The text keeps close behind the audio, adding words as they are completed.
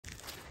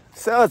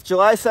So it's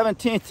July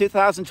 17th,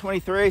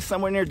 2023,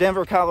 somewhere near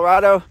Denver,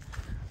 Colorado.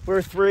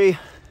 We're three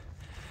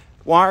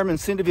warm and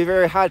soon to be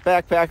very hot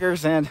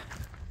backpackers, and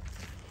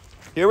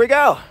here we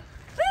go.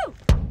 Woo!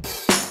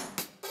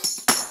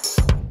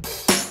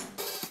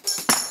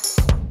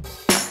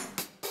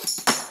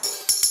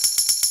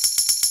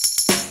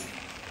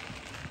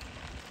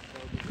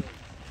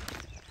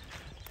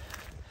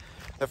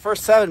 The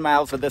first 7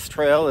 miles of this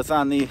trail is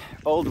on the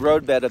old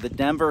roadbed of the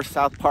Denver,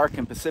 South Park,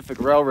 and Pacific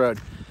Railroad,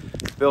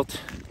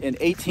 built in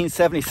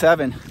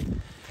 1877.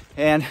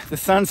 And the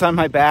sun's on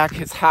my back.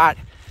 It's hot.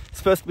 It's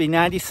supposed to be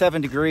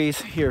 97 degrees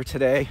here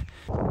today.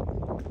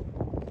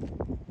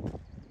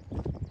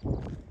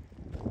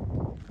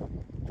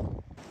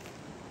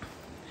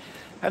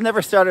 I've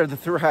never started the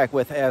thru hike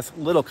with as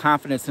little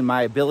confidence in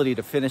my ability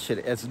to finish it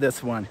as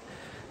this one.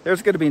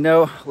 There's going to be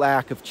no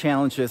lack of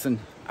challenges and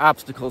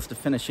obstacles to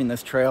finishing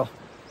this trail.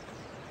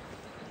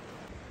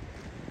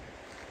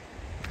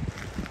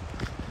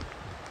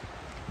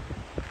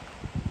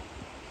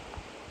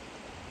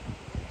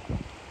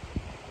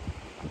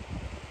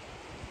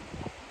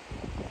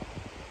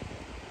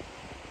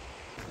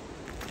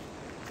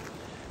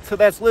 So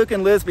that's Luke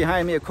and Liz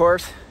behind me, of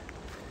course,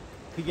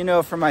 who you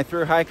know from my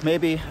thru hike,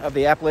 maybe of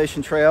the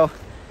Appalachian Trail,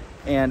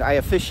 and I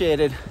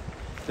officiated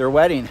their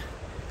wedding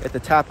at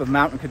the top of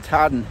Mountain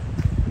Katahdin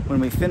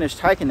when we finished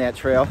hiking that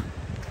trail.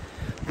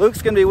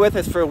 Luke's going to be with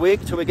us for a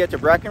week till we get to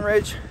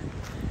Breckenridge,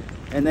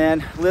 and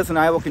then Liz and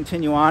I will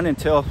continue on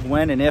until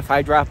when and if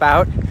I drop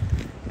out,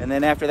 and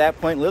then after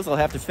that point Liz will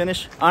have to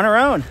finish on her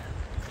own.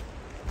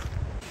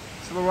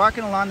 So we're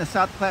walking along the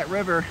South Platte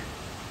River,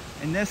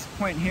 and this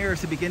point here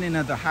is the beginning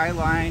of the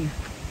Highline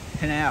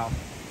Canal.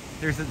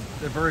 There's a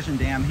diversion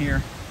dam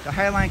here. The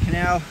Highline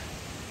Canal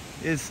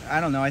is,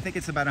 I don't know, I think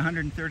it's about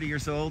 130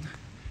 years old,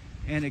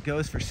 and it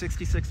goes for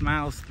 66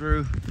 miles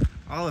through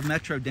all of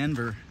Metro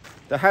Denver.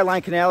 The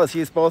Highline Canal is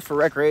used both for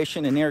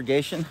recreation and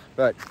irrigation,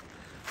 but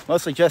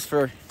mostly just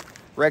for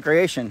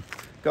recreation.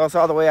 It goes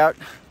all the way out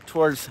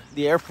towards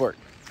the airport.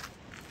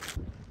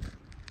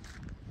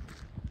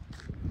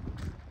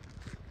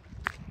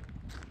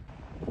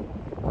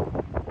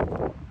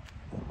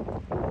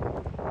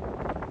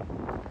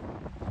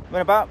 I'm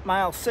at about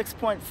mile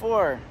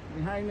 6.4.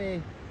 Behind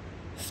me,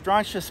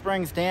 Strontia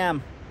Springs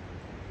Dam.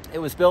 It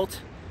was built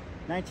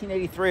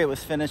 1983. It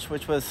was finished,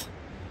 which was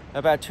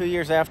about 2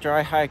 years after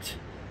I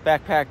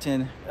backpacked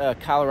in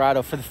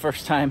Colorado for the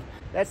first time.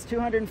 That's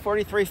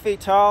 243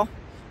 feet tall.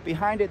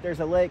 Behind it, there's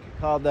a lake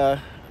called the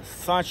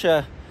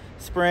Strontia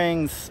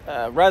Springs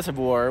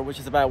Reservoir, which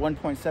is about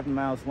 1.7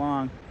 miles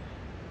long.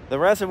 The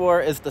reservoir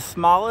is the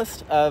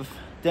smallest of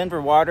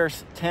Denver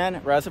Water's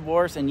 10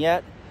 reservoirs, and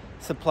yet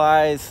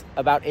supplies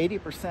about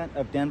 80%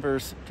 of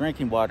Denver's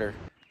drinking water.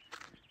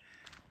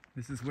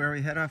 This is where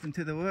we head off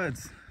into the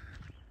woods,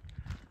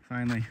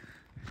 finally.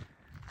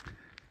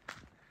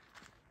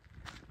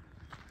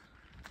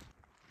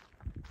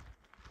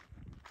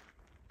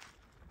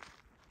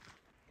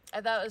 I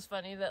thought it was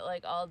funny that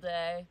like all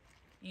day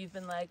you've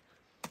been like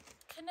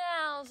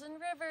canals and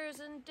rivers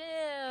and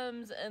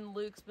dams, and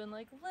Luke's been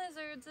like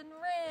lizards and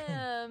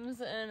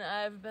rams, and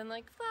I've been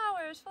like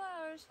flowers,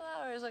 flowers,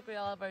 flowers. Like we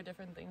all have our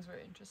different things we're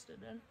interested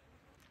in.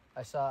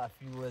 I saw a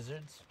few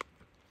lizards,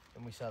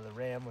 and we saw the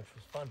ram, which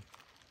was fun.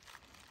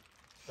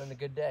 It's been a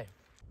good day.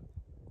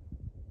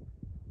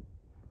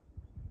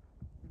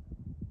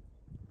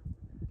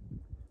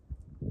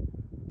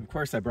 Of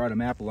course, I brought a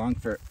map along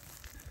for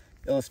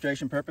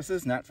illustration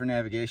purposes, not for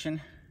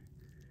navigation.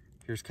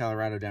 Here's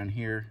Colorado down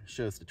here,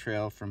 shows the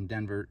trail from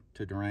Denver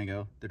to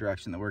Durango, the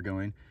direction that we're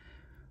going.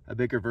 A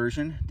bigger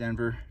version,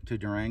 Denver to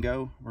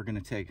Durango, we're going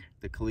to take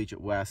the Collegiate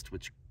West,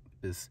 which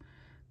is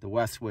the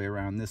west way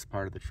around this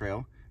part of the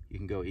trail. You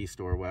can go east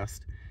or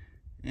west.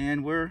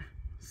 And we're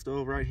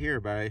still right here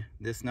by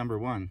this number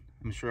 1.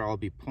 I'm sure I'll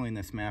be pulling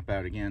this map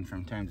out again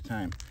from time to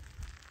time.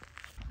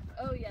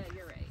 Oh yeah,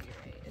 you're right,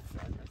 It's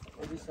not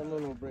Maybe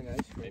someone will bring ice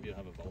cream. Maybe you'll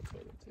have a vault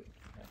toilet too.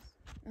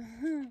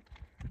 Nice.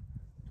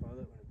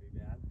 Toilet wouldn't be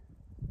bad.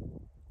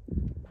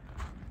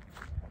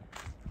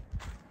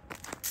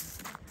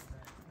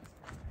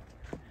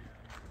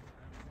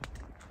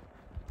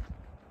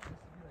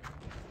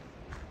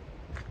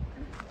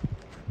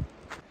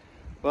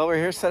 Well, we're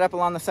here set up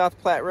along the South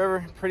Platte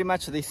River, pretty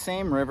much the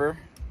same river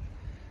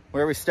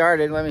where we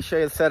started. Let me show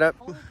you the setup.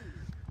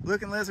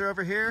 Luke and Liz are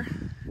over here.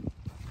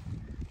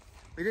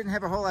 We didn't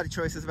have a whole lot of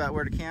choices about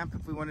where to camp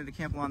if we wanted to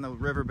camp along the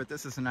river, but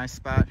this is a nice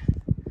spot.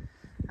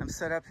 I'm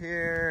set up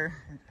here,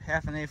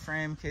 half an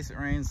A-frame in case it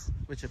rains,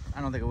 which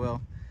I don't think it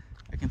will.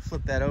 I can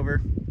flip that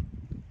over.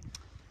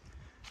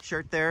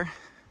 Shirt there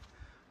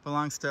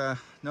belongs to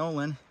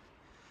Nolan,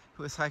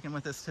 who is hiking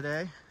with us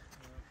today.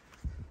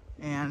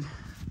 And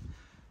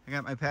I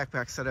got my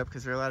backpack set up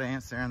because there are a lot of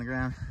ants there on the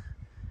ground.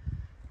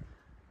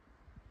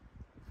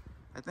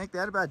 I think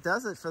that about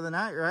does it for the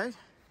night, right?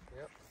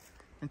 Yep.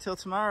 Until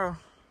tomorrow.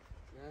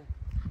 Yeah.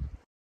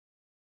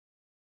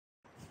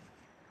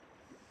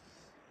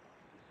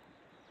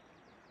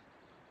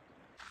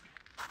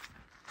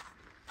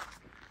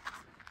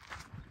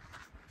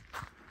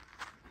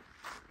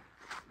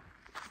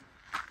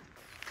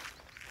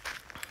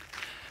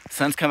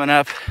 Sun's coming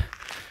up.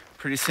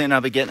 Pretty soon I'll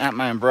be getting out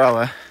my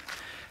umbrella.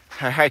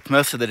 I hiked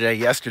most of the day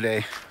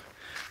yesterday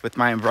with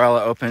my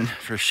umbrella open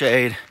for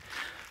shade,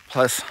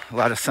 plus a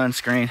lot of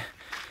sunscreen.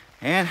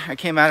 And I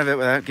came out of it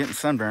without getting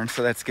sunburned,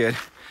 so that's good.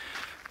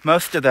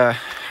 Most of the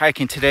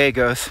hiking today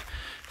goes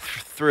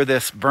through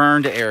this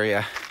burned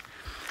area.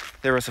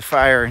 There was a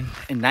fire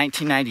in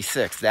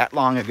 1996, that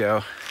long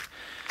ago,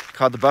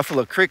 called the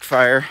Buffalo Creek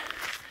Fire,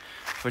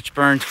 which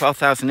burned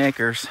 12,000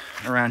 acres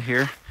around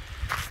here.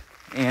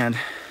 And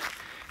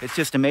it's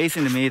just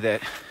amazing to me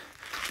that,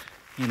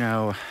 you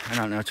know, I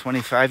don't know,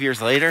 25 years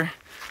later,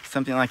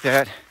 something like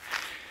that,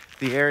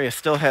 the area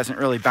still hasn't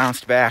really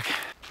bounced back.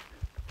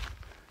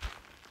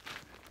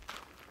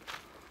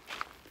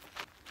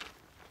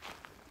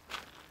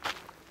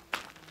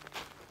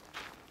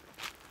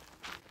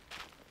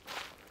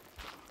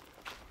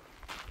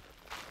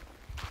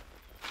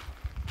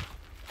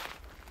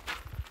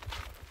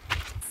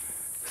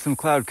 Some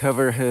cloud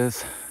cover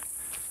has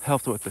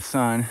helped with the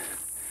sun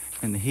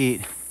and the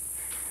heat.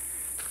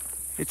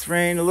 It's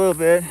rained a little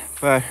bit,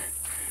 but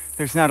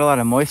there's not a lot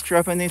of moisture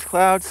up in these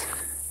clouds.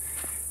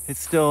 It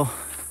still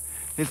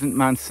isn't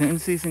monsoon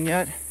season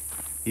yet,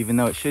 even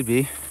though it should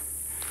be.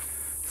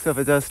 So if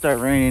it does start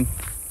raining,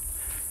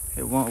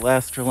 it won't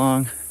last for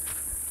long.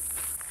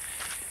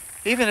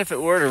 Even if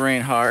it were to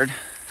rain hard,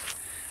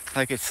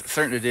 like it's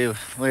certain to do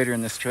later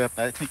in this trip,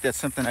 I think that's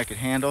something I could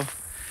handle.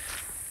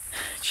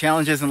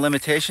 Challenges and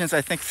limitations,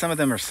 I think some of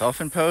them are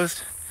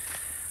self-imposed.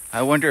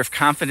 I wonder if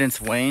confidence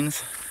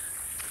wanes.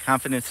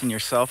 Confidence in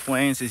yourself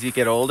wanes as you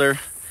get older.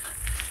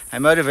 I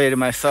motivated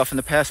myself in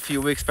the past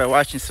few weeks by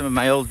watching some of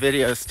my old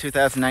videos,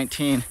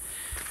 2019,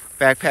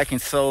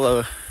 backpacking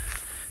solo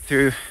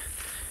through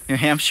New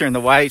Hampshire and the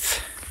Whites,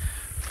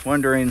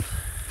 wondering,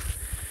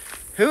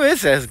 who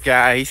is this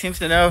guy? He seems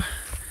to know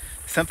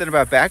something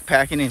about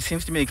backpacking and he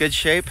seems to be in good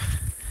shape.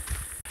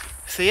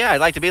 So yeah,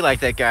 I'd like to be like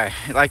that guy.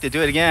 I'd like to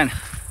do it again.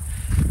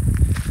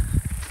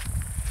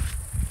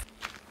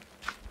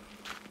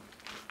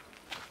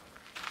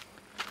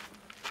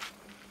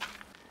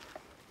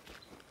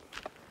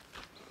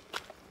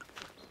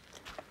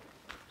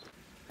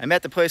 I'm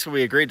at the place where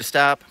we agreed to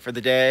stop for the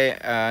day,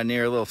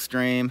 near a little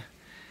stream,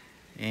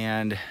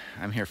 and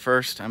I'm here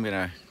first. I'm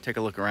gonna take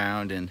a look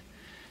around and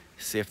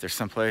see if there's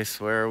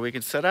someplace where we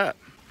can set up.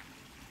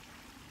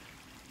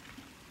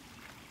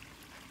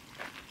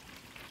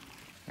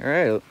 All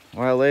right, a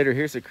while later,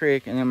 here's the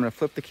creek, and I'm gonna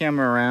flip the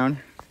camera around,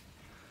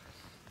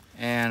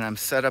 and I'm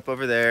set up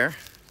over there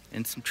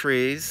in some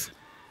trees.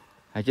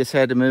 I just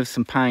had to move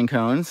some pine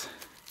cones,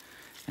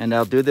 and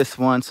I'll do this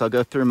once. I'll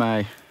go through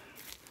my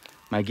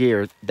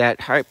gear. That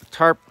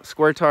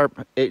square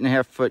tarp,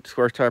 8.5 foot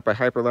square tarp by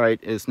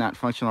Hyperlite is not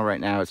functional right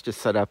now. It's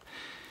just set up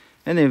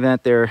in the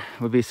event there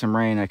would be some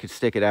rain. I could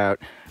stake it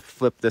out,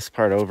 flip this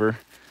part over,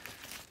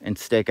 and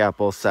stake out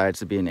both sides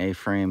to be an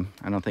A-frame.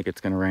 I don't think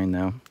it's going to rain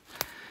though.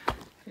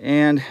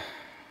 And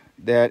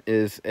that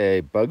is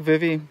a Bug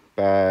Vivi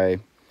by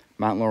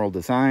Mount Laurel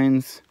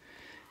Designs.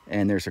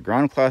 And there's a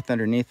ground cloth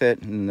underneath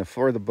it, and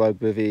for the Bug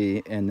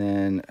Vivi, and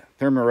then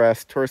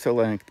Thermarest torso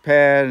length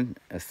pad,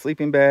 a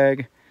sleeping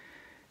bag,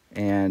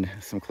 and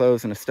some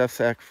clothes and a stuff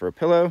sack for a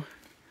pillow.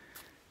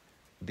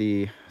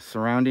 The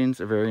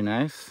surroundings are very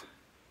nice.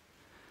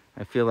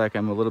 I feel like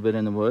I'm a little bit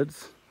in the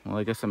woods. Well,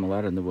 I guess I'm a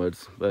lot in the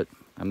woods, but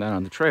I'm not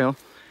on the trail.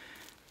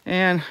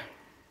 And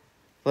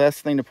the last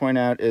thing to point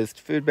out is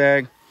the food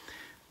bag,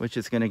 which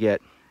is going to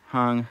get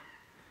hung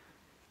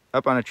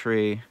up on a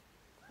tree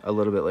a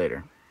little bit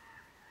later.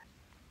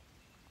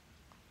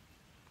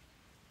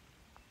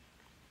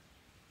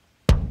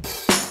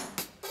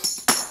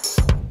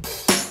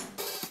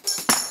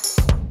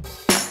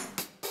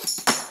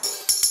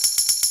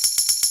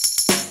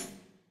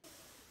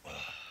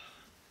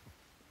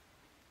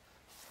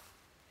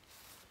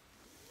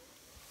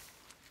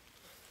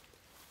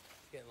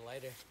 Getting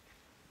lighter.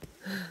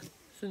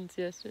 Since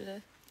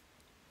yesterday.